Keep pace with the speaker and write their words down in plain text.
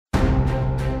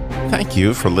Thank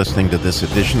you for listening to this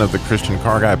edition of the Christian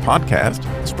Car Guy podcast.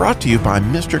 It's brought to you by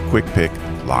Mr. Quick Pick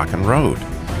Lock and Road.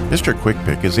 Mr. Quick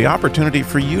Pick is the opportunity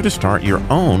for you to start your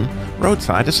own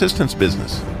roadside assistance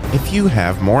business. If you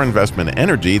have more investment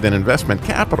energy than investment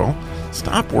capital,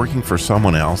 stop working for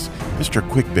someone else. Mr.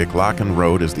 Quick Pick Lock and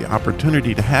Road is the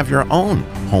opportunity to have your own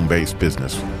home-based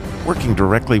business, working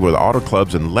directly with auto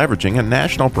clubs and leveraging a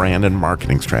national brand and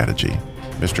marketing strategy.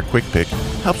 Mr. Quick Pick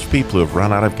helps people who have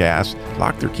run out of gas,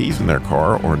 locked their keys in their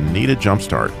car, or need a jump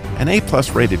start. An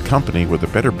A-plus rated company with the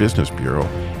Better Business Bureau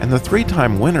and the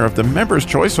 3-time winner of the Members'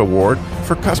 Choice Award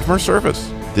for customer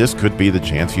service. This could be the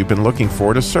chance you've been looking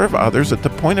for to serve others at the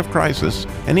point of crisis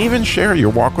and even share your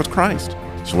walk with Christ.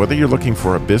 So whether you're looking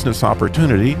for a business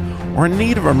opportunity or in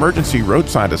need of emergency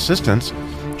roadside assistance,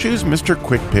 choose Mr.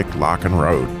 Quick Pick Lock and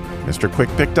Road.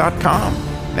 MrQuickPick.com.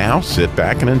 Now sit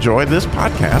back and enjoy this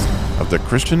podcast of the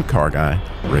Christian Car Guy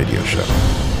Radio Show.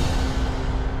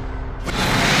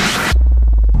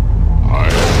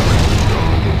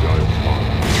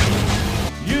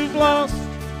 You've lost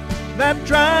that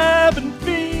driving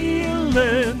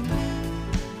feeling.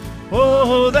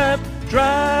 Oh, that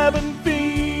driving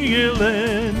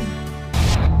feeling.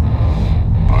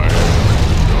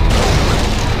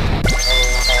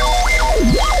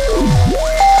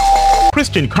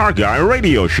 Christian Car Guy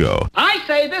Radio Show. I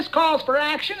say this calls for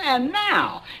action, and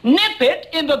now, nip it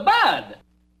in the bud.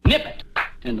 Nip it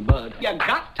in the bud. You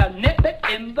got to nip it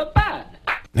in the bud.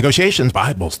 Negotiations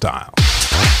Bible style.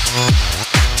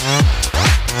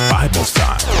 Bible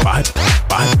style. Bible.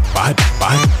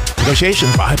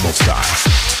 Negotiations Bible style.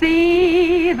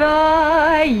 See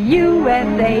the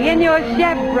USA in your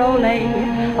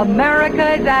Chevrolet.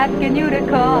 America's asking you to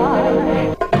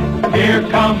call. Here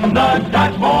come the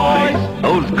Dutch boys.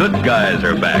 Those good guys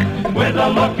are back. With a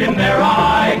look in their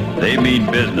eye. They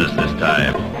mean business this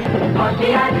time.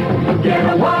 Pontiac,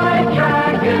 get a white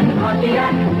dragon.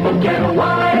 Pontiac, get a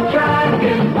white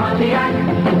dragon. Pontiac,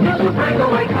 it's a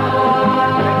breakaway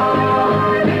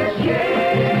car this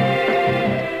year.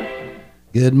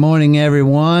 Good morning,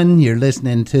 everyone. You're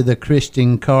listening to the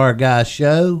Christian Car Guy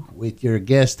Show with your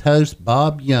guest host,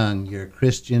 Bob Young, your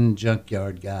Christian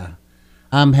junkyard guy.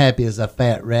 I'm happy as a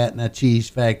fat rat in a cheese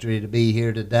factory to be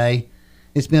here today.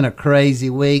 It's been a crazy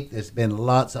week. There's been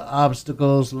lots of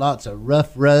obstacles, lots of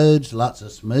rough roads, lots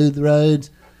of smooth roads,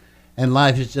 and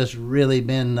life has just really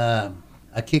been a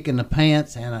kick in the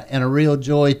pants and a real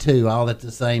joy, too, all at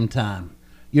the same time.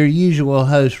 Your usual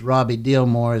host, Robbie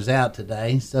Dillmore, is out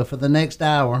today, so for the next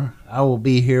hour, I will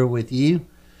be here with you,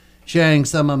 sharing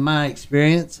some of my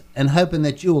experience and hoping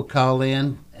that you will call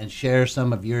in and share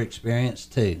some of your experience,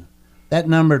 too. That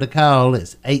number to call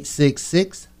is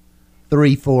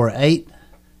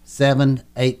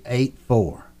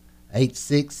 866-348-7884.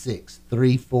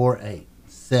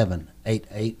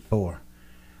 866-348-7884.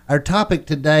 Our topic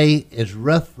today is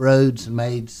rough roads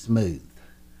made smooth.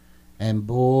 And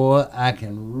boy, I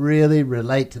can really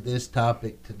relate to this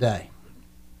topic today.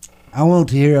 I want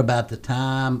to hear about the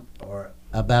time or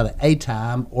about a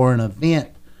time or an event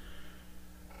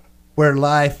where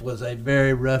life was a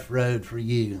very rough road for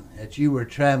you, that you were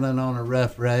traveling on a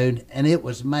rough road and it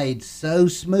was made so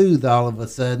smooth all of a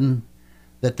sudden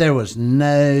that there was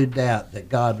no doubt that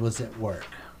God was at work.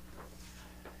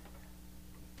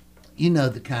 You know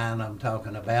the kind I'm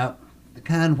talking about, the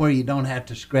kind where you don't have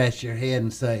to scratch your head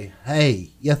and say,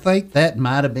 hey, you think that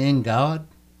might have been God?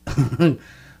 But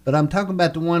I'm talking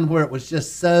about the one where it was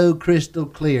just so crystal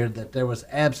clear that there was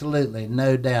absolutely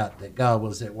no doubt that God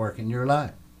was at work in your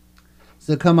life.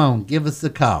 So come on, give us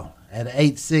a call at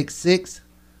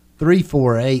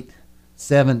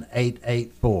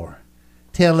 866-348-7884.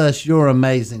 Tell us your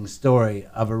amazing story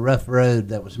of a rough road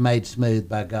that was made smooth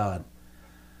by God.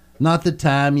 Not the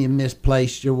time you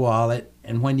misplaced your wallet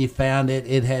and when you found it,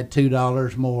 it had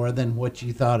 $2 more than what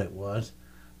you thought it was,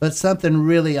 but something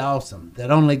really awesome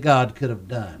that only God could have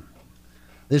done.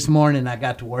 This morning I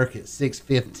got to work at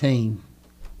 6:15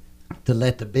 to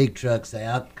let the big trucks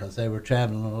out because they were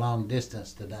traveling a long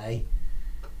distance today.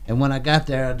 And when I got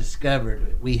there, I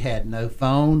discovered we had no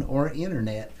phone or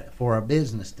internet for our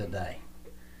business today.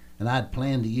 And I'd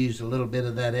planned to use a little bit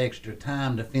of that extra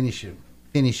time to finish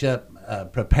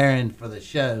up preparing for the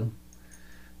show.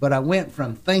 But I went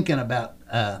from thinking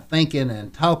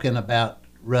and talking about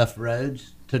rough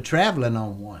roads to traveling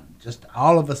on one. Just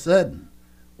all of a sudden,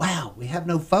 wow, we have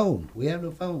no phone. We have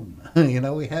no phone. We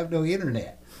have no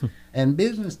internet. And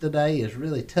business today is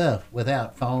really tough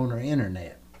without phone or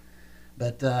internet.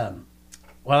 But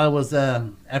while I was,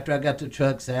 after I got the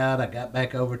trucks out, I got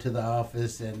back over to the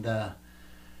office and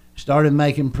started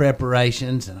making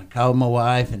preparations. And I called my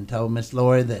wife and told Miss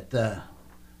Lori that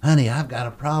honey, I've got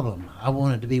a problem. I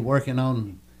wanted to be working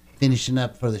on finishing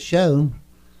up for the show,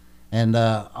 and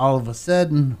all of a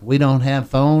sudden, we don't have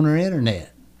phone or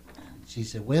internet. She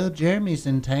said, well, Jeremy's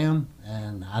in town,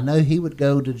 and I know he would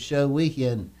go to the show with you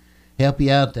and help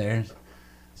you out there.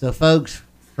 So, folks,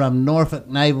 from Norfolk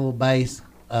Naval Base,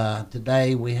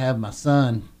 today we have my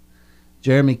son,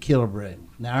 Jeremy Killebrew.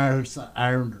 Now,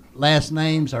 our last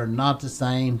names are not the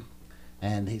same,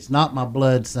 and he's not my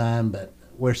blood son, but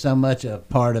we're so much a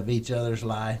part of each other's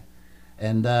life.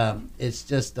 And it's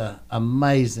just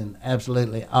amazing,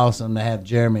 absolutely awesome to have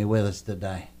Jeremy with us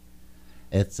today.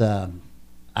 It's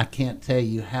I can't tell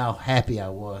you how happy I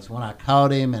was when I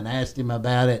called him and asked him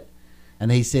about it,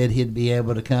 and he said he'd be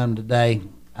able to come today.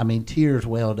 I mean, tears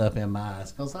welled up in my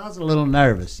eyes because I was a little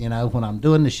nervous. You know, when I'm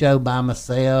doing the show by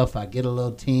myself, I get a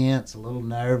little tense, a little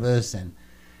nervous, and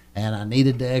I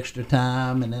needed the extra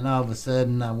time. And then all of a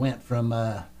sudden, I went from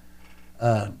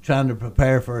trying to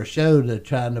prepare for a show to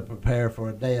trying to prepare for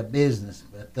a day of business.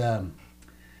 But,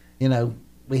 you know,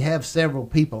 we have several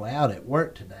people out at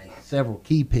work today, several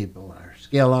key people. Our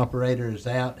scale operator is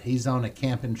out. He's on a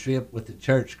camping trip with the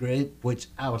church group, which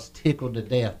I was tickled to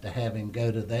death to have him go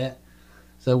to that.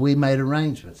 So we made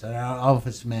arrangements. And our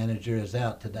office manager is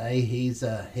out today. He's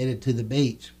headed to the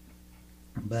beach.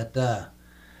 But,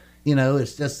 you know,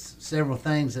 it's just several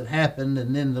things that happened.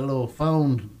 And then the little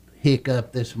phone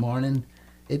hiccup this morning,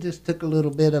 it just took a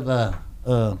little bit of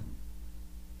a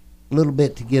little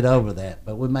bit to get over that.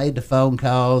 But we made the phone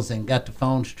calls and got the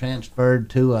phones transferred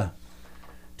to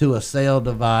a cell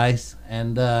device.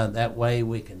 And that way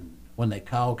we can, when the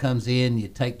call comes in, you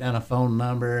take down a phone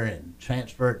number and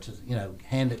transfer it to, you know,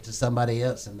 hand it to somebody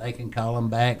else, and they can call them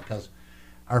back because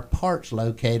our parts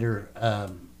locator,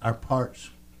 our parts,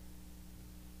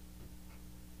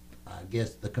 I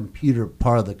guess the computer,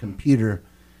 part of the computer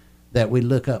that we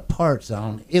look up parts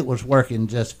on, it was working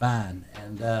just fine.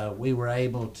 And we were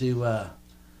able to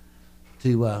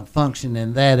function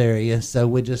in that area, so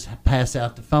we just pass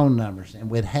out the phone numbers. And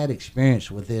we'd had experience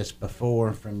with this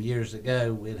before from years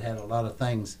ago. We'd had a lot of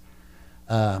things.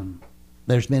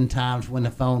 There's been times when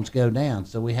the phones go down,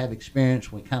 so we have experience.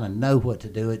 We kind of know what to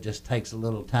do. It just takes a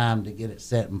little time to get it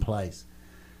set in place.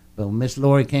 But when Miss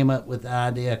Lori came up with the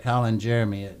idea of calling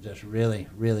Jeremy, it just really,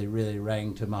 really, really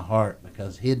rang to my heart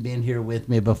because he'd been here with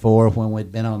me before when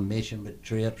we'd been on mission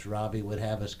trips. Robbie would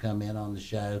have us come in on the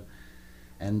show.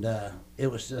 And it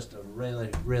was just a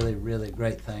really, really, really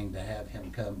great thing to have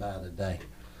him come by today.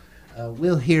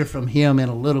 We'll hear from him in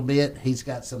a little bit. He's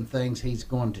got some things he's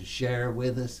going to share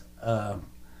with us. A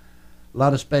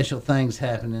lot of special things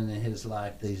happening in his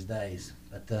life these days.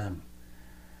 But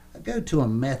I go to a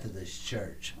Methodist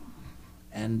church,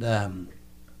 and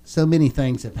so many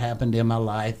things have happened in my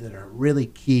life that are really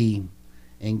key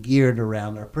and geared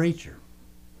around our preacher.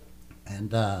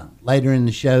 And later in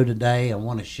the show today, I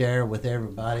want to share with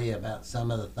everybody about some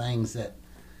of the things that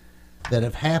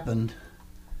have happened.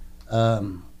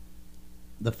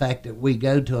 The fact that we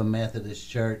go to a Methodist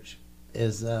church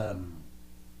is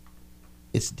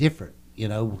it's different. You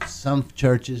know, some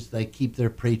churches, they keep their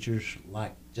preachers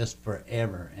like just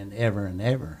forever and ever and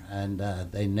ever, and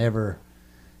they never,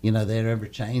 you know, they never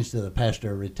change till the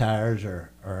pastor retires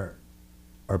or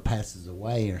passes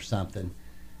away or something,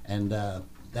 and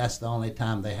that's the only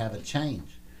time they have a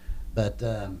change. But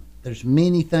there's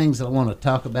many things I want to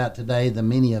talk about today, the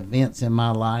many events in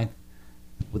my life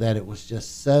that it was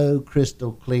just so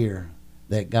crystal clear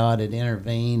that God had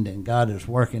intervened and God is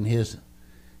working his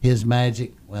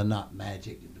magic, well, not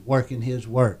magic, working his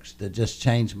works to just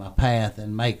change my path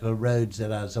and make the roads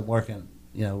that I was working,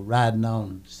 you know, riding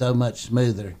on so much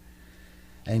smoother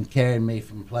and carrying me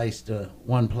from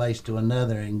one place to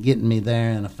another and getting me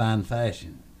there in a fine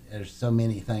fashion. There's so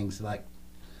many things like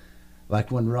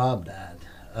when Rob died.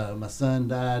 My son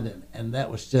died, and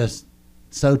that was just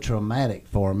so traumatic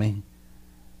for me.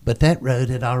 But that road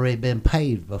had already been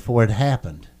paved before it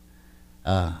happened.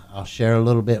 I'll share a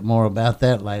little bit more about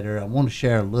that later. I want to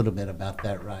share a little bit about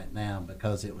that right now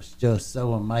because it was just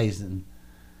so amazing.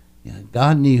 You know,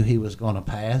 God knew he was going to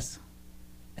pass,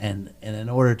 and in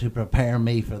order to prepare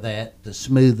me for that, to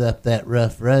smooth up that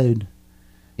rough road,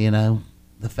 you know,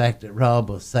 the fact that Rob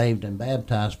was saved and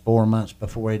baptized 4 months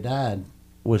before he died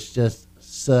was just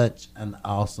such an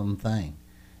awesome thing.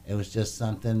 It was just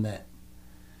something that,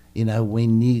 you know, we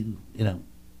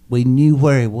knew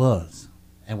where he was,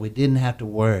 and we didn't have to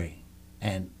worry.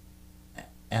 And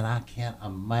I can't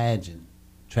imagine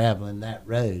traveling that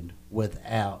road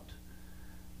without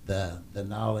the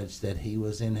knowledge that he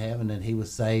was in heaven and he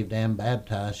was saved and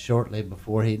baptized shortly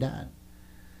before he died.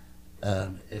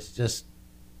 It's just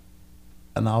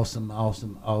an awesome,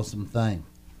 awesome, awesome thing.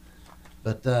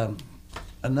 But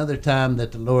another time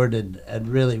that the Lord had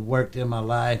really worked in my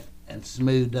life and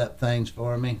smoothed up things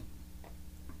for me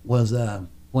was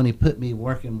when he put me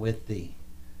working with the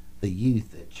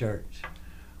youth at church.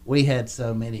 We had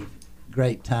so many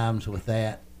great times with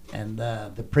that, and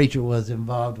the preacher was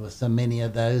involved with so many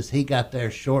of those. He got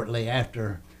there shortly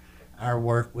after our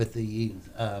work with the youth.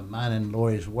 Mine and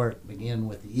Lori's work began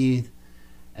with the youth,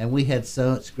 and we had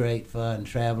so much great fun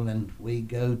traveling. We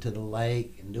go to the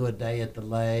lake and do a day at the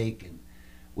lake, and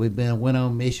went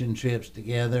on mission trips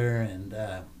together, and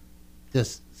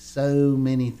just so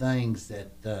many things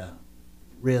that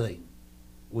really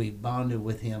we bonded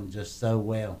with him just so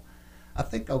well. I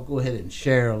think I'll go ahead and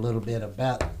share a little bit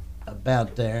about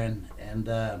Darren and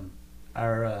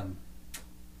our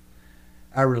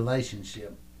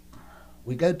relationship.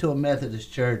 We go to a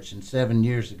Methodist church, and 7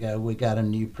 years ago we got a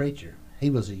new preacher. He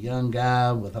was a young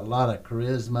guy with a lot of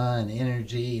charisma and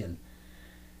energy, and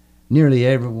nearly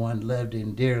everyone loved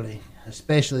him dearly,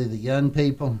 especially the young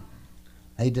people.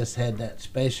 He just had that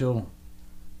special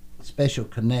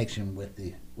connection with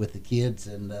the kids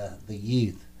and the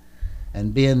youth.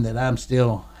 And being that I'm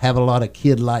still have a lot of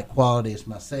kid-like qualities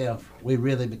myself, we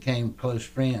really became close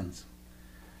friends.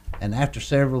 And after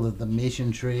several of the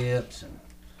mission trips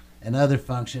and other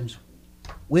functions,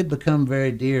 we'd become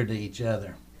very dear to each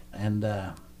other. And,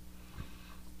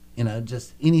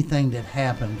 just anything that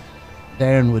happened,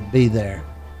 Darren would be there.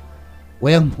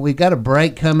 Well, we got a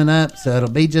break coming up, so it'll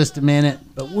be just a minute,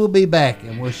 but we'll be back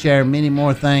and we'll share many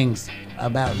more things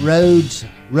about roads,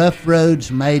 rough roads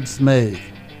made smooth.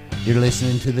 You're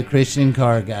listening to the Christian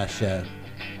Car Guy Show.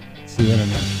 See you in a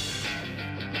minute.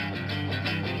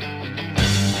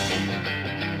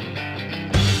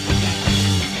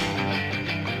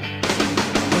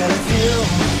 Well, if you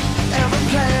ever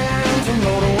plan to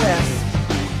go west,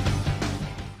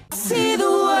 see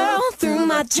the world through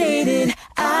my jaded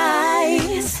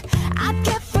eyes. I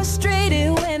get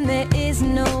frustrated when there is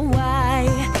no why.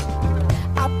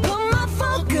 I put my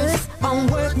focus on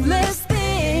worthless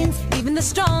things. Even the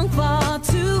strong fall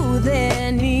to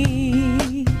their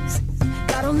knees.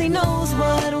 God only knows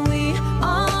what we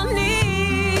all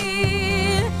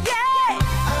need. Yeah.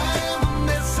 I am a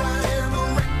mess, I am a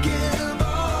wrecking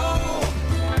ball.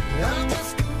 I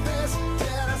must confess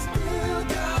that I still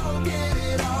don't get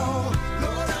it all.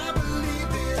 Lord, I believe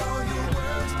it all your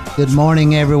words. Good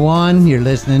morning, everyone. You're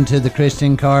listening to the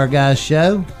Christian Car Guy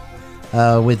Show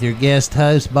with your guest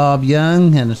host, Bob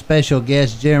Young, and a special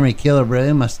guest, Jeremy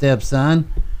Killebrew, my stepson,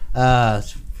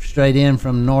 straight in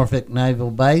from Norfolk Naval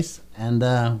Base.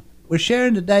 And we're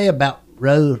sharing today about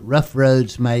rough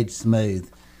roads made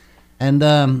smooth. And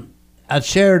I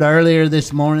shared earlier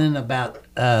this morning about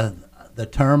the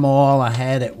turmoil I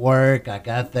had at work. I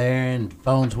got there and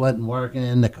phones wasn't working,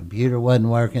 and the computer wasn't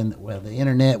working. Well, the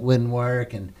internet wouldn't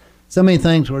work, and so many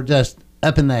things were just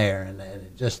up in the air, and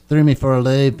it just threw me for a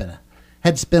loop, and I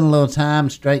had to spend a little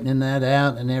time straightening that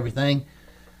out and everything.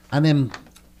 And then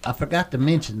I forgot to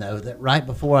mention, though, that right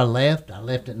before I left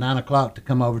at 9 o'clock to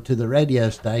come over to the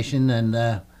radio station,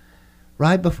 and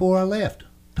right before I left,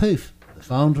 poof, the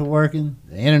phones were working,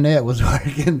 the internet was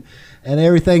working, and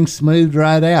everything smoothed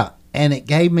right out. And it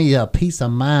gave me a peace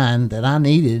of mind that I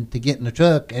needed to get in the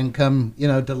truck and come,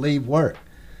 to leave work.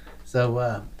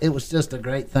 So it was just a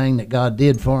great thing that God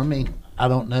did for me. I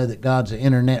don't know that God's an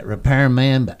internet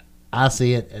repairman, but I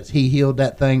see it as he healed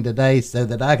that thing today so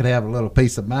that I could have a little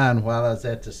peace of mind while I was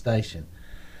at the station.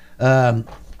 A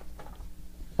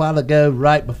while ago,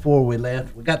 right before we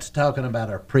left, we got to talking about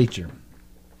our preacher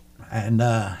and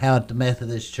how at the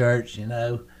Methodist Church,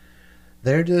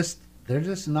 they're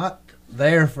just not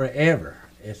there forever.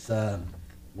 It's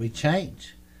we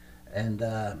change, and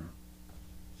I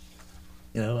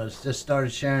just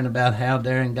started sharing about how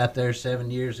Darren got there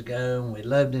 7 years ago, and we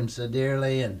loved him so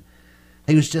dearly, and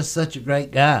he was just such a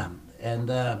great guy. And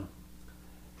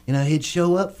he'd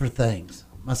show up for things.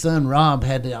 My son Rob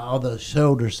had all the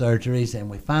shoulder surgeries, and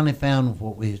we finally found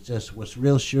what we was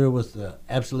real sure was the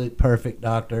absolute perfect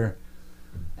doctor,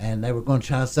 and they were going to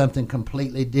try something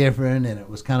completely different, and it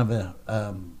was kind of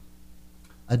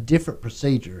a different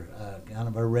procedure, kind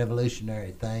of a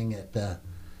revolutionary thing that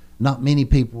not many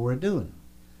people were doing.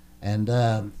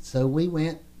 And so we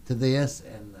went to this,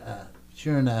 and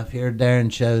sure enough, here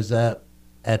Darren shows up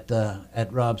at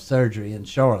Rob's surgery in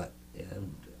Charlotte.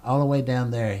 All the way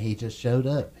down there, he just showed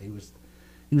up. He was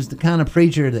the kind of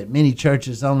preacher that many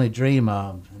churches only dream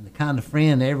of, and the kind of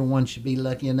friend everyone should be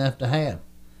lucky enough to have.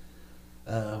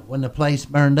 When the place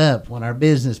burned up, when our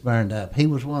business burned up, he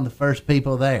was one of the first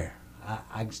people there.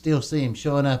 I can still see him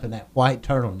showing up in that white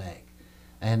turtleneck,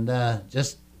 and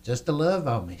just to love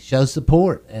on me, show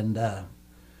support, and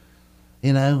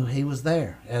you know, he was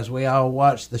there as we all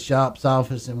watched the shops,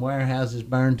 office, and warehouses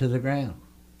burn to the ground.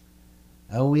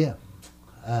 Oh, yeah.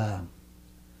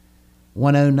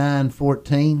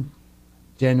 109:14,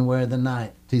 January the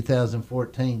 9th,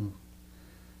 2014.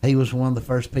 He was one of the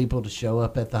first people to show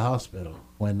up at the hospital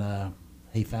when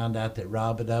he found out that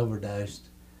Rob had overdosed.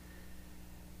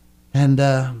 And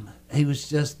he was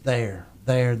just there.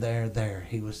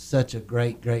 He was such a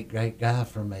great guy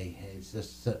for me. He's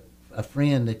just a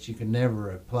friend that you can never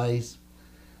replace.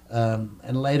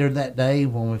 And later that day,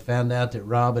 when we found out that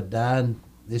Rob had died,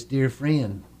 this dear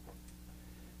friend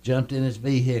jumped in his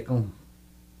vehicle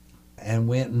and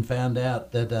went and found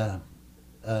out that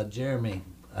Jeremy,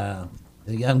 the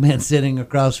young man sitting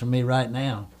across from me right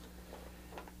now,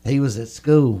 he was at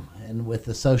school, and with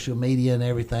the social media and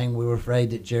everything, we were afraid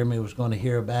that Jeremy was going to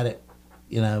hear about it,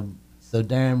 you know. So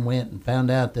Darren went and found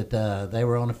out that they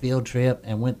were on a field trip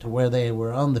and went to where they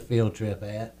were on the field trip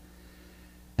at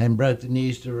and broke the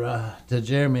news to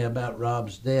Jeremy about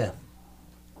Rob's death.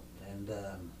 And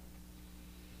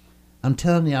I'm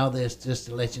telling you all this just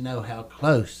to let you know how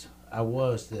close I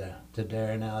was to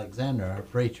Darren Alexander, our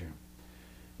preacher.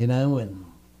 You know, and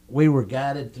we were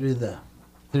guided through the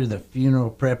funeral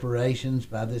preparations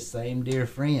by this same dear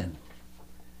friend,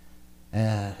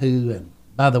 who,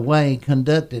 by the way,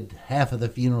 conducted half of the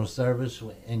funeral service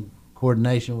in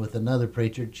coordination with another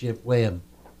preacher, Chip Webb.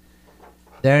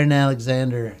 Darren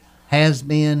Alexander has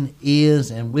been,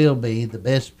 is, and will be the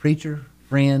best preacher,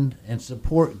 friend, and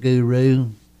support guru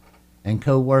and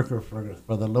co-worker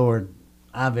for the Lord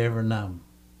I've ever known.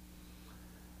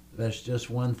 There's just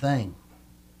one thing.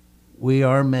 We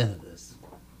are Methodists.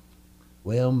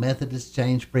 Well, Methodists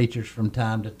change preachers from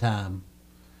time to time,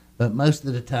 but most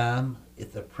of the time,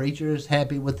 if the preacher is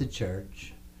happy with the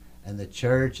church and the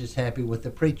church is happy with the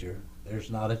preacher,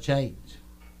 there's not a change.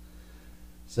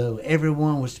 So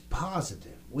everyone was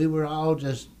positive. We were all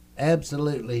just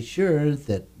absolutely sure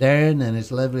that Darren and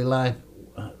his lovely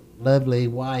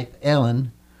wife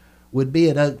Ellen would be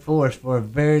at Oak Forest for a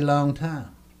very long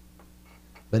time.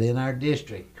 But in our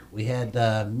district, we had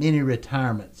many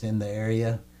retirements in the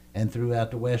area and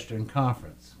throughout the Western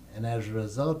Conference. And as a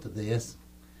result of this,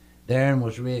 Darren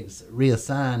was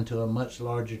reassigned to a much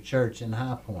larger church in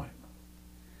High Point.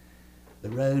 The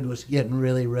road was getting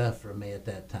really rough for me at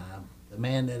that time. The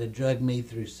man that had drugged me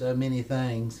through so many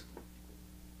things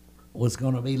was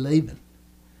going to be leaving.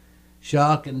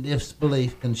 Shock and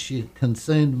disbelief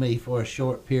consumed me for a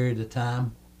short period of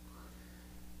time.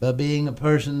 But being a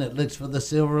person that looks for the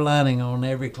silver lining on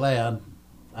every cloud,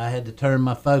 I had to turn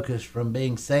my focus from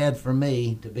being sad for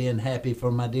me to being happy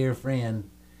for my dear friend.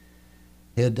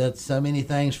 He had done so many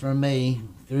things for me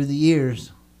through the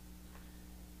years.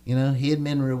 You know, he had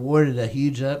been rewarded a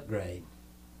huge upgrade.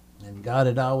 And God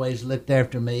had always looked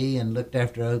after me and looked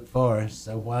after Oak Forest,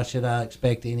 so why should I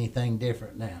expect anything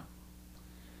different now?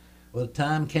 Well, the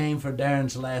time came for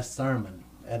Darren's last sermon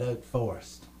at Oak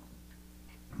Forest.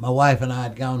 My wife and I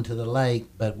had gone to the lake,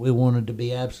 but we wanted to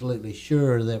be absolutely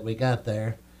sure that we got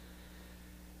there.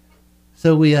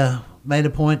 So we made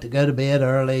a point to go to bed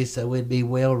early so we'd be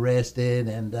well rested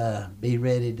and be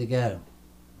ready to go.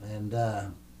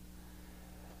 And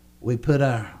we put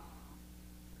our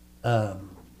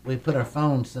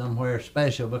phone somewhere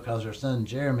special because our son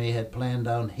Jeremy had planned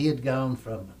on, he had gone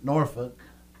from Norfolk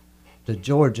to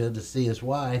Georgia to see his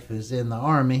wife who's in the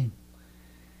Army.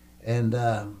 And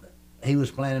he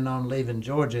was planning on leaving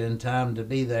Georgia in time to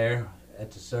be there at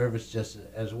the service just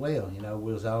as well. You know,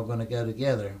 we was all going to go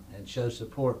together and show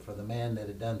support for the man that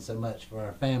had done so much for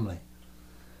our family.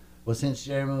 Well, since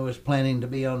Jeremy was planning to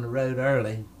be on the road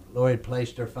early, Lori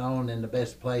placed her phone in the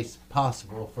best place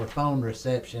possible for phone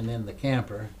reception in the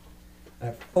camper.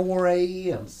 At 4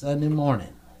 a.m. Sunday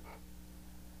morning,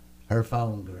 her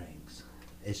phone rings.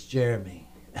 It's Jeremy,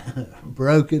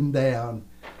 broken down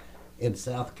in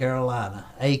South Carolina,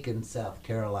 Aiken, South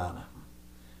Carolina.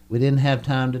 We didn't have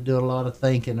time to do a lot of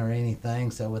thinking or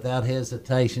anything, so without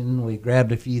hesitation, we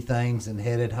grabbed a few things and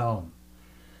headed home.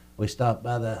 We stopped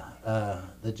by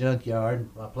the junkyard,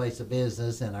 my place of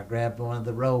business, and I grabbed one of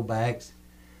the rollbacks,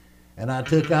 and I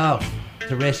took off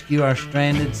to rescue our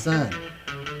stranded son.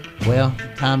 Well,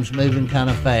 time's moving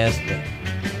kind of fast, but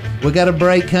we got a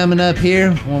break coming up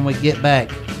here. When we get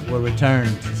back, we'll return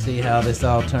to see how this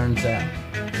all turns out.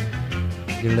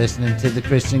 You're listening to the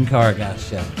Christian Car Guy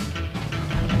Show.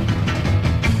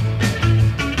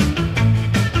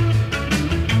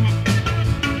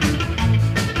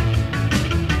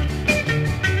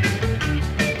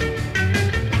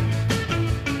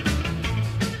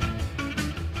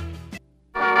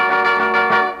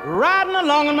 Riding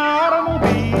along in my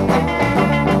automobile,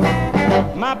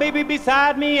 my baby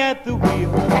beside me at the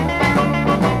wheel.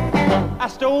 I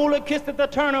stole a kiss at the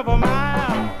turn of a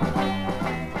mile.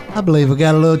 I believe we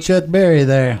got a little Chuck Berry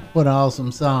there. What an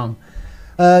awesome song.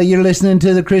 You're listening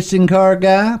to the Christian Car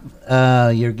Guy.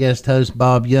 Your guest host,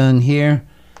 Bob Young, here.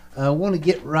 I want to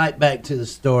get right back to the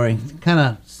story, kind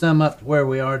of sum up where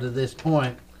we are to this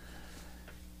point.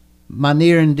 My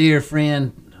near and dear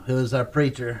friend, who is our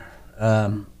preacher,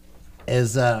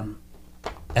 has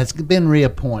been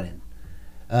reappointed.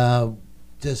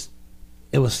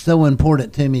 It was so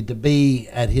important to me to be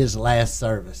at his last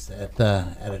service at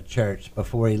a church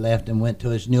before he left and went to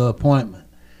his new appointment.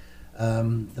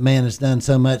 The man has done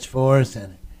so much for us,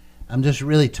 and I'm just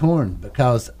really torn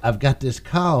because I've got this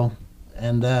call,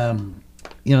 and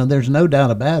there's no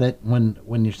doubt about it.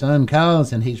 When your son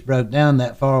calls and he's broke down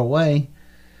that far away,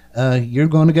 you're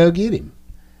going to go get him.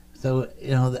 So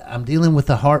I'm dealing with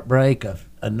the heartbreak of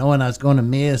knowing I was going to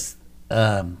miss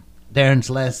Darren's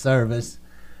last service,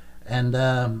 and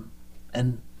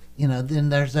then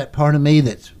there's that part of me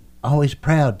that's always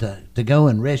proud to go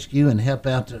and rescue and help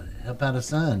out a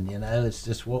son. It's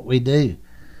just what we do.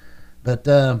 But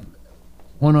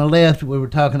when I left, we were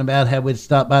talking about how we'd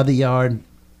stopped by the yard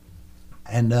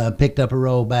and picked up a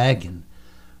rollback, and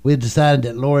we decided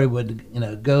that Lori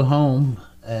would go home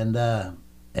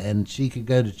and she could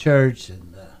go to church,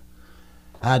 and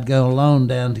I'd go alone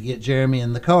down to get Jeremy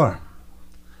in the car.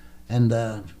 And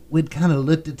we'd kind of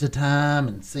looked at the time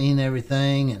and seen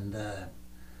everything, and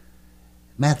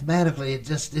mathematically it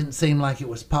just didn't seem like it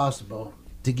was possible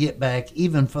to get back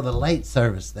even for the late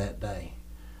service that day.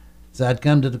 So I'd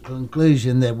come to the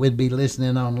conclusion that we'd be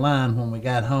listening online when we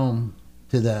got home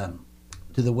to the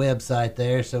website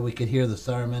there so we could hear the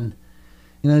sermon.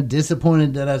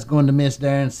 Disappointed that I was going to miss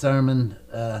Darren's sermon.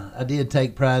 I did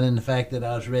take pride in the fact that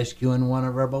I was rescuing one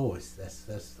of our boys.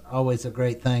 That's always a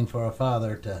great thing for a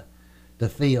father to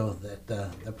feel, that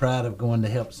the pride of going to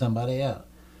help somebody out.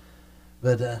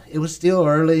 But it was still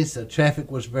early, so traffic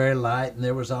was very light, and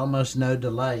there was almost no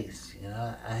delays.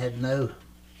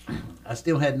 I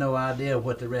still had no idea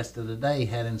what the rest of the day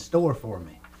had in store for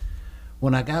me.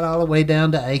 When I got all the way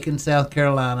down to Aiken, South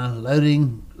Carolina,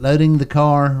 loading the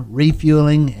car,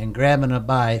 refueling, and grabbing a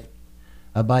bite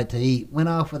to eat, went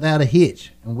off without a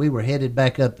hitch, and we were headed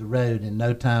back up the road in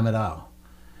no time at all.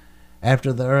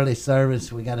 After the early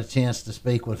service, we got a chance to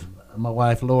speak with my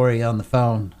wife Lori on the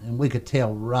phone, and we could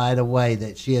tell right away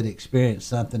that she had experienced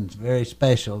something very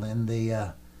special in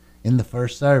the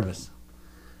first service.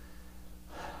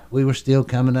 We were still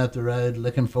coming up the road,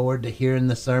 looking forward to hearing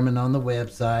the sermon on the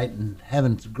website and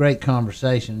having a great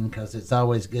conversation, because it's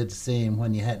always good to see him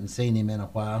when you hadn't seen him in a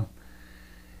while.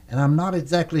 And I'm not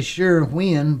exactly sure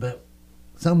when, but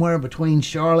somewhere between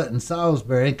Charlotte and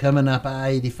Salisbury, coming up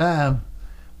I-85,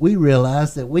 we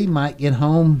realized that we might get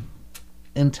home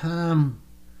in time,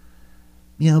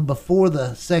 before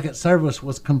the second service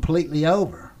was completely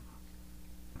over.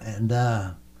 And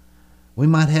we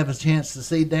might have a chance to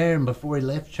see Darren before he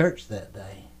left church that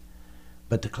day.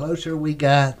 But the closer we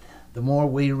got, the more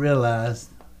we realized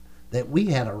that we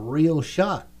had a real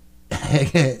shot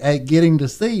at getting to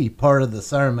see part of the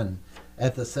sermon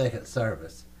at the second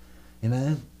service.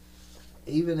 Even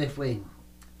if we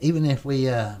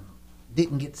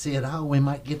didn't get to see it all, we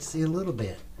might get to see a little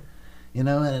bit. And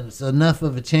it's enough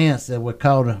of a chance that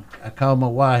I called my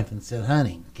wife and said,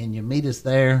 honey, can you meet us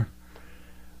there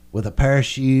with a pair of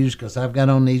shoes, because I've got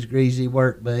on these greasy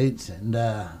work boots, and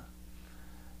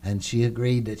she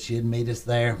agreed that she'd meet us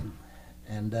there,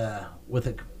 and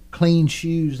with clean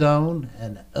shoes on,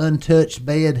 an untouched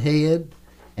bed head,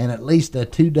 and at least a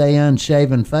 2-day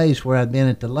unshaven face where I'd been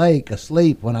at the lake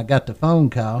asleep when I got the phone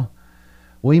call,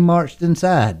 we marched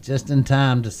inside just in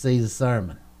time to see the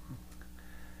sermon.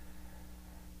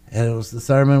 And it was the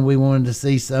sermon we wanted to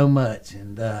see so much,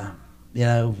 and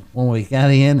when we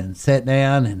got in and sat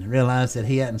down and realized that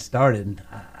he hadn't started,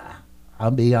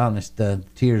 I'll be honest,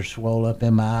 tears swelled up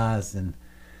in my eyes and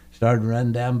started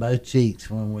running down both cheeks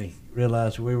when we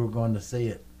realized we were going to see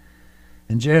it.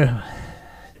 And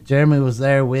Jeremy was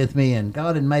there with me, and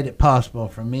God had made it possible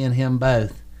for me and him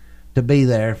both to be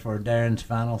there for Darren's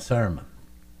final sermon.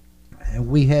 And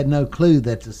we had no clue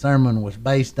that the sermon was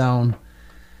based on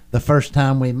the first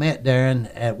time we met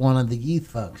Darren at one of the youth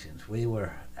functions. We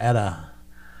were at a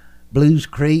Blues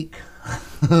Creek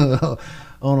on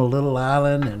a little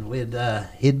island, and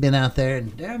he'd been out there,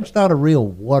 and Darren's not a real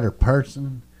water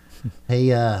person. He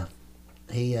just,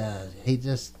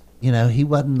 he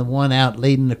wasn't the one out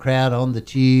leading the crowd on the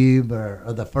tube or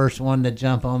the first one to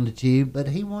jump on the tube, but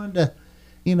he wanted to,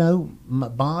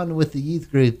 bond with the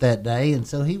youth group that day, and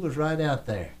so he was right out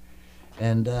there.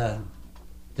 And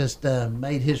just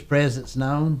made his presence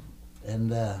known.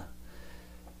 And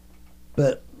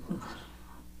but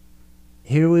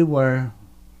here we were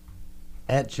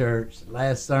at church,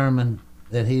 last sermon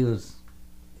that he was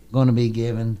going to be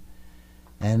given,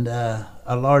 and a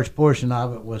large portion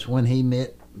of it was when he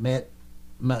met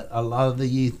a lot of the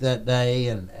youth that day,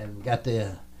 and got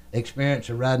the experience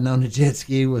of riding on the jet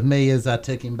ski with me as I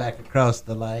took him back across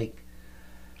the lake.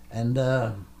 And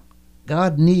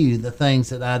God knew the things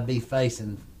that I'd be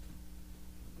facing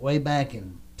way back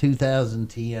in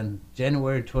 2010, July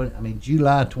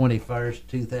 21st,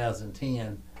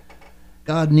 2010.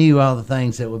 God knew all the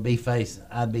things that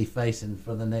I'd be facing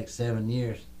for the next 7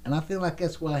 years. And I feel like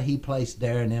that's why he placed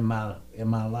Darren in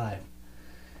my life.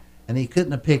 And he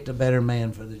couldn't have picked a better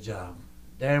man for the job.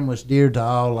 Darren was dear to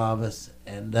all of us,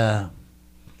 and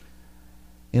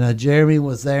Jeremy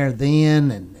was there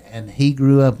then, and he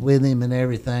grew up with him and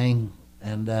everything,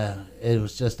 and it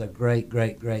was just a great,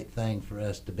 great, great thing for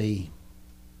us to be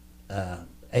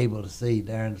able to see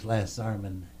Darren's last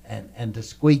sermon and to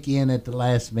squeak in at the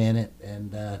last minute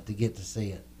and to get to see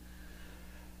it.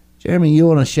 Jeremy, you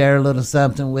want to share a little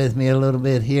something with me a little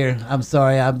bit here? I'm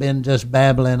sorry, I've been just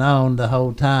babbling on the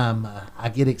whole time. I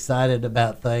get excited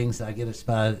about things. I get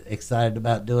excited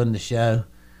about doing the show.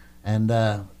 And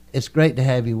it's great to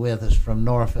have you with us from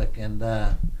Norfolk. And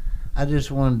I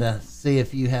just wanted to see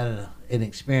if you had an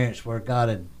experience where God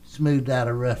had smoothed out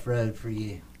a rough road for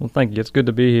you. Well, thank you. It's good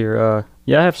to be here. I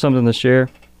have something to share.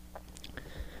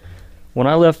 When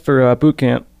I left for boot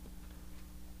camp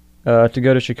to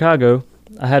go to Chicago,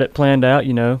 I had it planned out,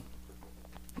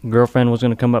 Girlfriend was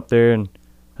going to come up there and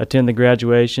attend the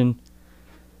graduation.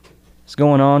 It's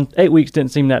going on. 8 weeks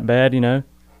didn't seem that bad, Going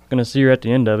to see her at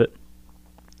the end of it.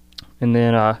 And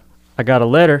then I got a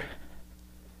letter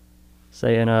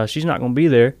saying she's not going to be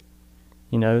there.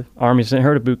 Army sent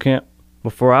her to boot camp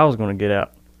before I was going to get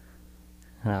out.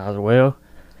 And I was,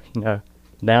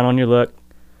 down on your luck.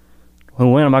 Well,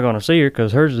 when am I going to see her?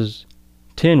 Because hers is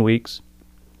 10 weeks.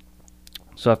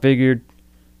 So I figured,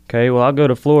 okay, well, I'll go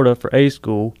to Florida for A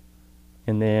school,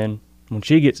 and then when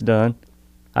she gets done,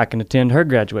 I can attend her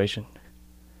graduation.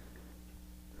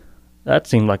 That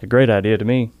seemed like a great idea to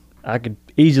me. I could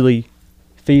easily,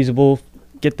 feasible,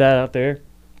 get that out there.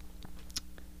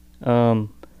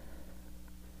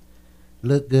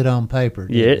 Looked good on paper.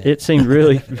 Yeah, it seemed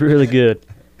really, really good.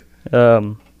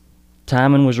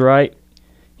 Timing was right.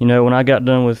 When I got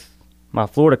done with my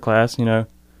Florida class,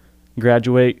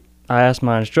 graduate, I asked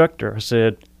my instructor, I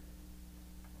said,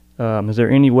 is there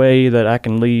any way that I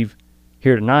can leave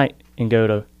here tonight and go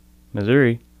to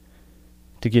Missouri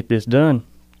to get this done?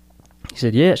 He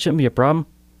said, yeah, it shouldn't be a problem.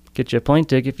 Get you a plane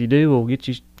ticket. If you do, we'll get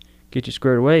you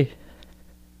squared away. I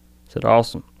said,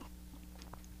 awesome.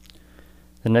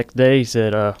 The next day he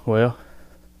said, well,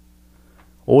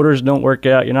 orders don't work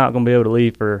out. You're not going to be able to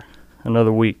leave for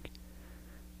another week.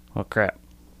 Oh, crap.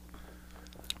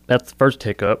 That's the first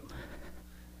hiccup.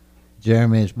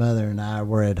 Jeremy's mother and I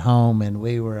were at home, and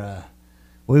we were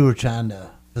trying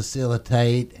to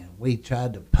facilitate, and we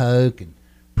tried to poke and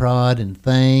prod and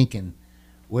think, and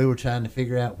we were trying to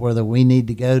figure out whether we need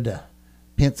to go to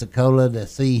Pensacola to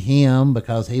see him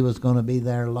because he was going to be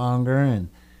there longer,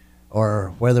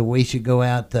 or whether we should go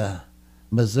out to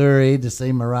Missouri to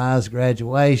see Mariah's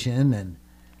graduation,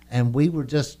 and we were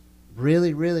just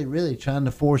really, really, really trying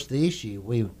to force the issue.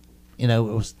 It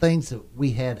was things that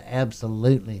we had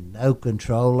absolutely no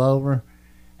control over,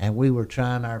 and we were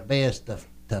trying our best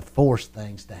to force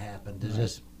things to happen, to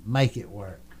just make it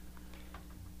work.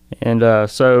 And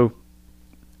so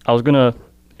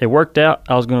it worked out.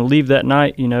 I was going to leave that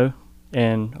night,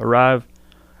 and arrive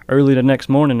early the next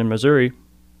morning in Missouri,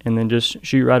 and then just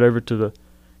shoot right over to the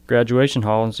graduation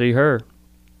hall and see her.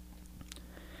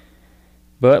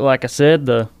 But like I said,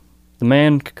 the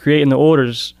man creating the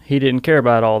orders, he didn't care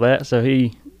about all that, so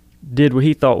he did what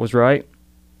he thought was right,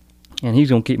 and he's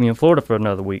going to keep me in Florida for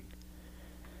another week.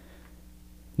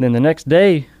 And then the next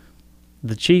day,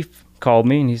 the chief called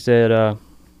me, and he said,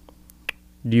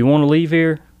 do you want to leave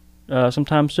here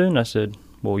sometime soon? I said,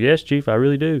 well, yes, Chief, I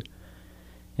really do.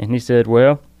 And he said,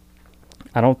 well,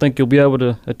 I don't think you'll be able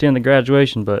to attend the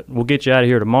graduation, but we'll get you out of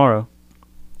here tomorrow.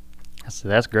 I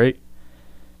said, that's great.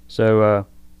 So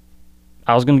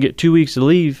I was going to get 2 weeks to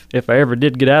leave if I ever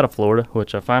did get out of Florida,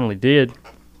 which I finally did.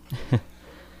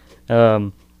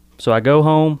 So I go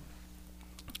home,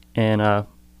 and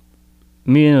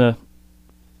me and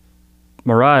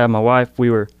Mariah, my wife,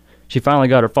 she finally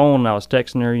got her phone, and I was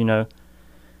texting her,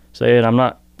 saying I'm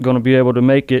not going to be able to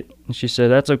make it. And she said,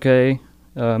 that's okay.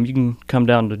 You can come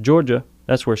down to Georgia.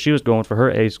 That's where she was going for her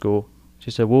A school.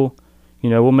 She said, we'll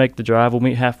make the drive. We'll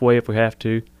meet halfway if we have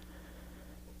to.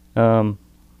 And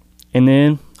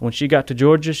then when she got to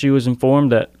Georgia, she was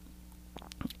informed that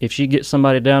if she gets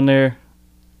somebody down there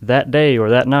that day or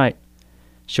that night,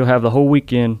 she'll have the whole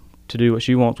weekend to do what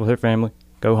she wants with her family,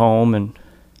 go home and,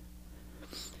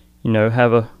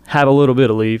 have a little bit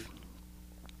of leave.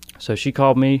 So she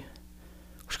called me.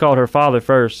 She called her father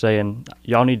first, saying,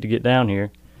 "Y'all need to get down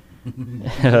here."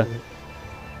 Well,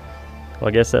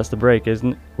 I guess that's the break,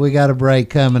 isn't it? We got a break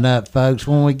coming up, folks.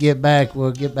 When we get back,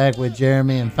 we'll get back with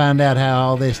Jeremy and find out how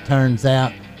all this turns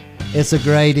out. It's a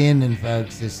great ending,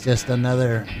 folks. It's just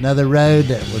another road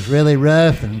that was really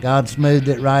rough, and God smoothed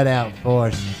it right out for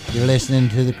us. You're listening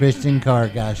to the Christian Car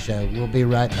Guy Show. We'll be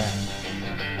right back.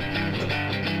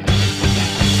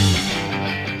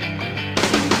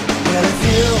 Well, if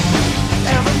you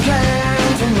ever plan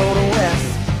to go to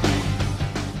West,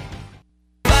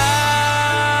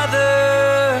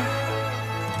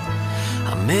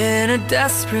 I'm in a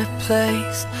desperate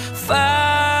place.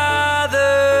 Father,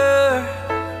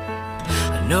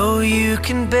 I know you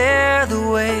can bear the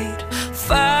weight.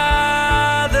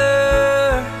 Father,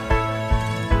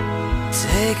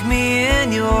 take me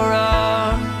in your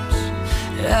arms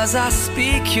as I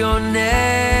speak your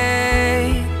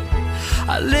name.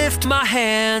 I lift my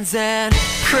hands and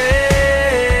pray.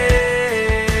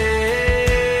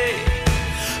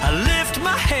 I lift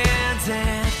my hands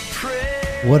and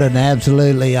pray. What an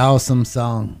absolutely awesome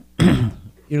song.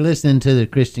 You're listening to the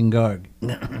Christian Car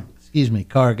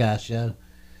Guy Show.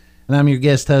 And I'm your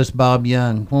guest host, Bob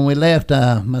Young. When we left,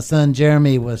 my son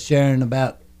Jeremy was sharing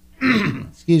about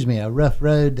a rough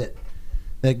road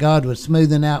that God was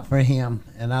smoothing out for him,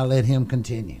 and I'll let him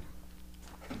continue.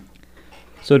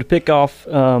 So to pick off,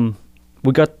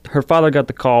 her father got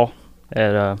the call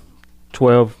at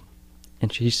 12,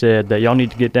 and she said that y'all need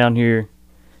to get down here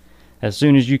as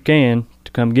soon as you can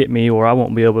to come get me, or I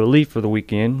won't be able to leave for the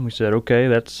weekend. We said, okay,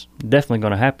 that's definitely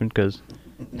going to happen, because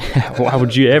why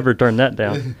would you ever turn that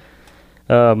down?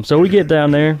 So we get down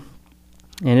there,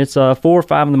 and it's 4 or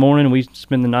 5 in the morning, and we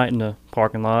spend the night in the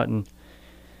parking lot, and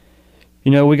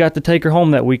we got to take her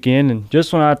home that weekend. And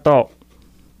just when I thought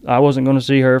I wasn't going to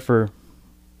see her for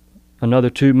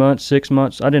another 2 months, 6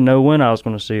 months, I didn't know when I was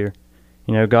going to see her.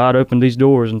 God opened these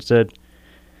doors and said,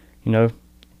 here's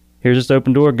this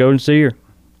open door, go and see her.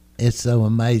 It's so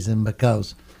amazing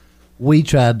because we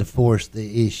tried to force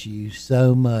the issue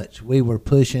so much. We were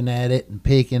pushing at it and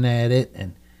picking at it,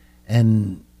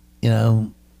 and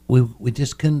we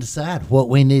just couldn't decide what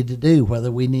we needed to do,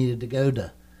 whether we needed to go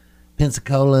to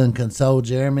Pensacola and console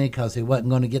Jeremy because he wasn't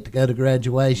going to get to go to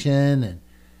graduation,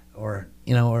 or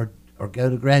go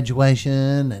to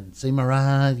graduation and see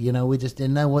Mariah. We just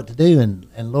didn't know what to do.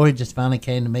 And Lori just finally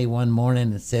came to me one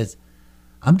morning and says,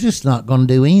 I'm just not going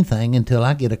to do anything until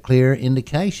I get a clear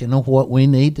indication of what we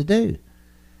need to do.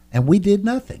 And we did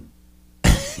nothing.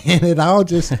 And it all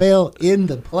just fell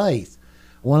into place.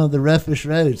 One of the roughest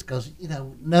roads, because,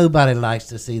 nobody likes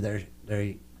to see their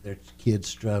kids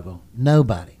struggle.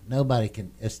 Nobody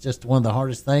can. It's just one of the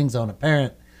hardest things on a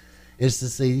parent is to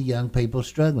see young people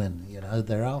struggling.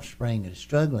 Their offspring is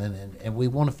struggling, and we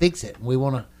want to fix it. And we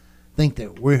want to think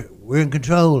that we're in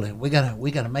control, and we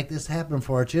gotta make this happen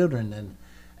for our children.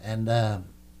 And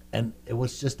it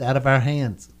was just out of our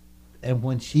hands. And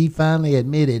when she finally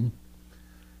admitted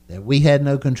that we had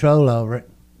no control over it,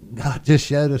 God just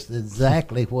showed us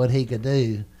exactly what he could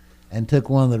do, and took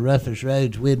one of the roughest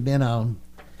roads we'd been on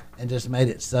and just made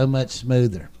it so much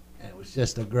smoother. It was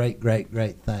just a great, great,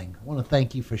 great thing. I want to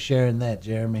thank you for sharing that,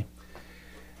 Jeremy.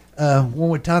 When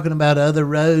we're talking about other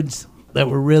roads that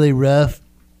were really rough,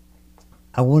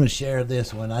 I want to share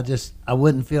this one. I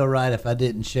wouldn't feel right if I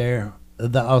didn't share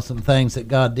the awesome things that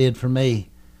God did for me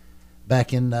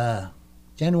back in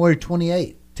January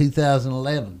 28,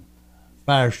 2011.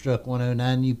 Fire struck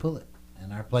 109 U Pullet,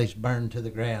 and our place burned to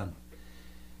the ground.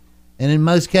 And in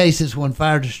most cases, when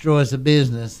fire destroys a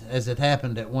business, as it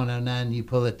happened at 109 U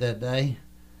Pullet that day,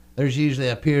 there's usually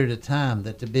a period of time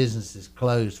that the business is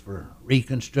closed for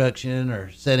reconstruction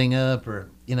or setting up, or,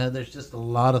 there's just a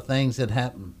lot of things that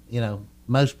happen.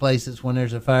 Most places when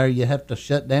there's a fire, you have to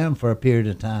shut down for a period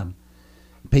of time.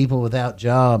 People without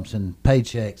jobs and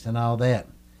paychecks and all that.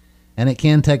 And it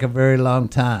can take a very long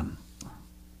time.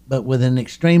 But with an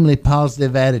extremely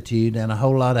positive attitude and a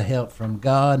whole lot of help from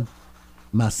God,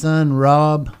 my son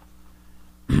Rob,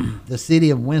 the city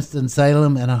of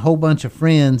Winston-Salem, and a whole bunch of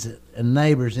friends and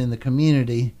neighbors in the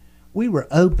community, we were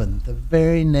open the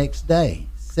very next day,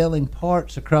 selling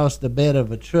parts across the bed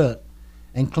of a truck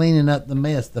and cleaning up the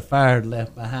mess the fire had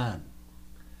left behind.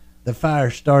 The fire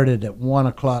started at 1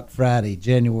 o'clock Friday,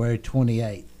 January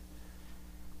 28th.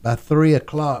 By 3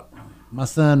 o'clock, my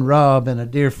son Rob and a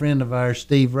dear friend of ours,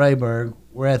 Steve Rayberg,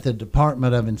 were at the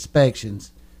Department of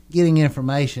Inspections getting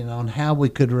information on how we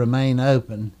could remain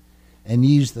open and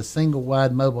use the single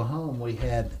wide mobile home we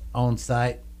had on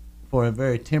site for a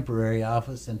very temporary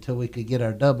office until we could get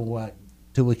our double wide,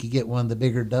 till we could get one of the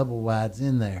bigger double wides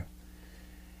in there.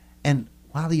 And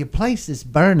while your place is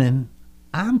burning,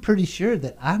 I'm pretty sure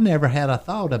that I never had a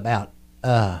thought about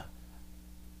an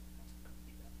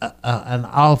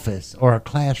office or a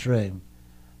classroom.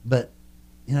 But,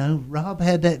 you know, Rob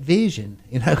had that vision.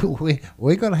 You know,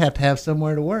 we're going to have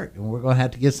somewhere to work, and we're going to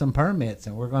have to get some permits,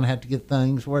 and we're going to have to get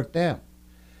things worked out.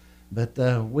 But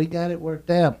we got it worked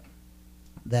out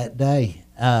that day.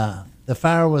 The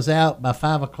fire was out by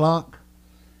 5 o'clock,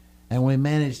 and we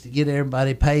managed to get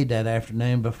everybody paid that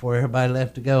afternoon before everybody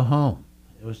left to go home.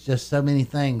 It was just so many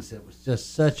things. It was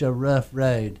just such a rough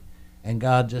road, and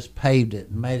God just paved it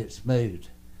and made it smooth.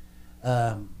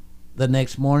 The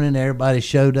next morning, everybody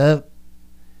showed up.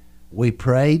 We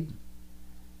prayed.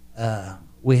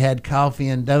 We had coffee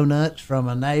and donuts from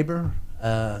a neighbor.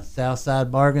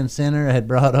 Southside Bargain Center had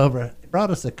brought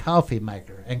us a coffee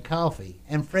maker and coffee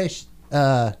and fresh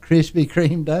Krispy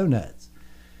Kreme donuts.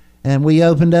 And we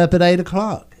opened up at 8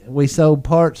 o'clock. We sold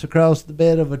parts across the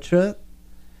bed of a truck,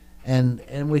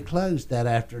 and we closed that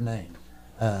afternoon.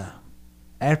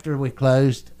 After we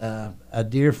closed, a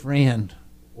dear friend,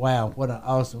 wow, what an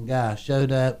awesome guy,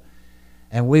 showed up,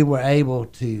 and we were able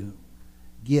to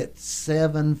get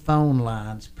 7 phone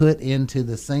lines put into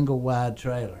the single wide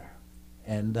trailer.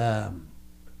 And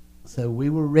so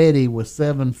we were ready with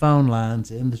 7 phone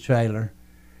lines in the trailer,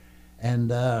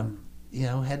 and you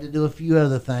know, had to do a few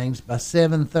other things. By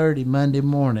 7:30 Monday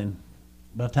morning,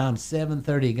 by the time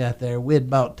 7:30 got there, we'd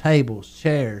bought tables,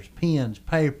 chairs, pens,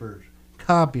 papers,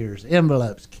 copiers,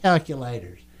 envelopes,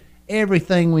 calculators,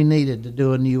 everything we needed to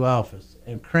do a new office,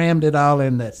 and crammed it all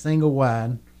in that single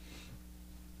wide.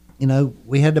 You know,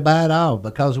 we had to buy it all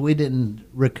because we didn't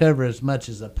recover as much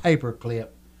as a paper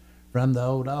clip from the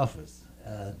old office.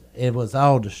 It was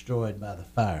all destroyed by the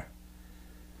fire.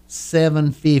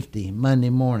 7:50 Monday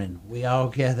morning, we all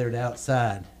gathered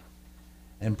outside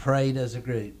and prayed as a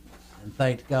group and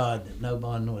thanked God that no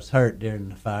one was hurt during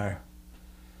the fire,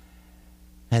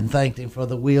 and thanked him for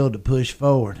the will to push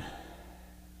forward.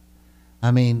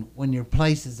 I mean, when your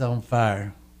place is on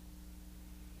fire,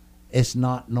 it's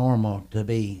not normal to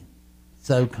be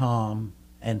so calm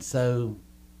and so,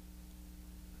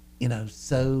 you know,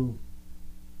 so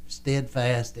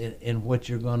steadfast in what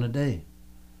you're going to do.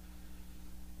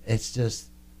 It's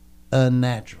just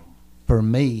unnatural for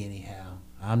me, anyhow.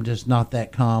 I'm just not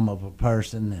that calm of a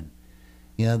person. And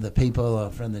you know, the people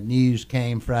from the news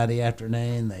came Friday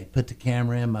afternoon. They put the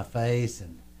camera in my face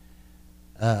and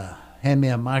hand me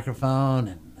a microphone,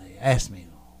 and they asked me,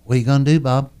 "What are you gonna do,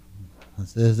 Bob?" I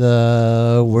says,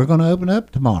 "We're gonna open up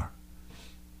tomorrow,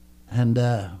 and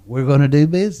we're gonna do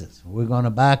business. We're gonna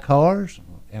buy cars,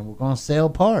 and we're gonna sell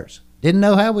parts." Didn't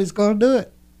know how we was gonna do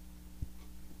it,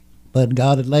 but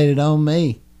God had laid it on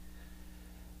me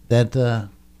that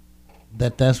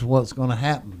that's what's going to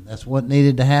happen. That's what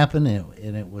needed to happen,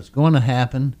 and it was going to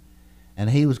happen, and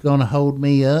He was going to hold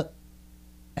me up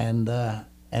and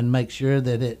make sure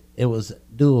that it was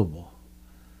doable.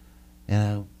 You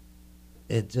know,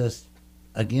 it just,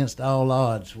 against all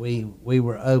odds, we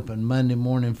were open Monday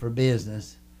morning for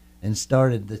business and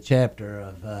started the chapter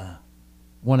of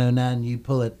 109 You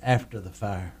Pull It after the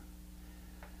fire.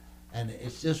 And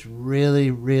it's just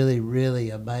really, really, really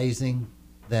amazing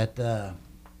that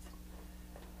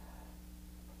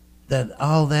that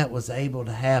all that was able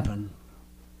to happen,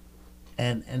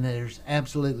 and there's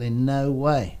absolutely no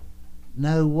way.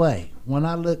 When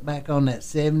I look back on that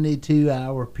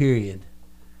 72-hour period,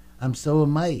 I'm so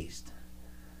amazed.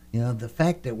 You know, the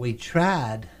fact that we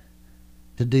tried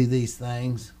to do these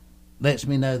things lets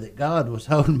me know that God was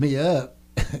holding me up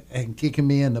and kicking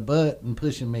me in the butt and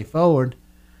pushing me forward.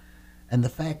 And the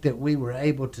fact that we were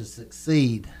able to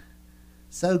succeed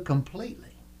so completely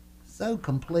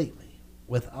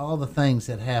with all the things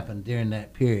that happened during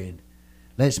that period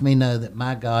lets me know that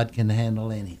my God can handle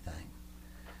anything.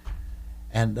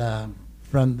 And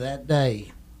from that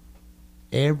day,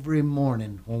 every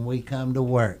morning when we come to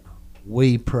work,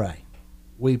 we pray.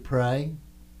 We pray.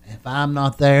 If I'm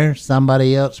not there,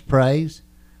 somebody else prays.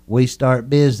 We start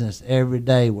business every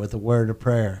day with a word of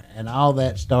prayer. And all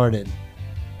that started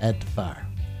at the fire.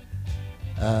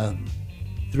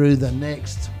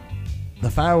 The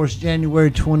fire was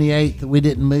January 28th. We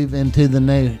didn't move into the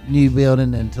new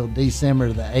building until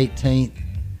December the 18th.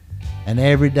 And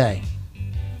every day,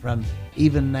 from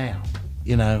even now,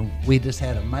 you know, we just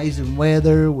had amazing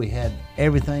weather. We had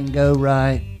everything go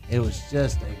right. It was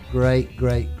just a great,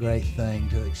 great, great thing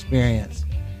to experience.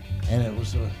 And it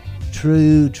was a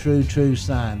true, true, true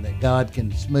sign that God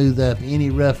can smooth up any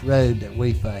rough road that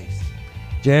we face.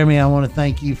 Jeremy, I want to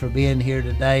thank you for being here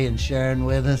today and sharing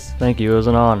with us. Thank you. It was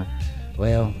an honor.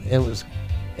 Well, it was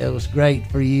great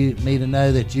for me to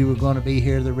know that you were going to be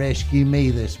here to rescue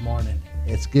me this morning.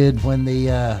 It's good when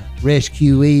the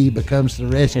rescuee becomes the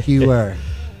rescuer.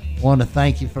 Want to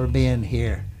thank you for being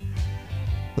here.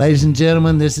 Ladies and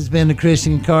gentlemen, this has been the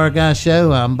Christian Car Guy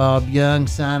Show. I'm Bob Young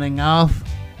signing off.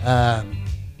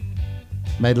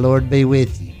 May the Lord be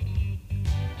with you.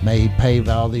 May He pave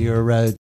all of your roads.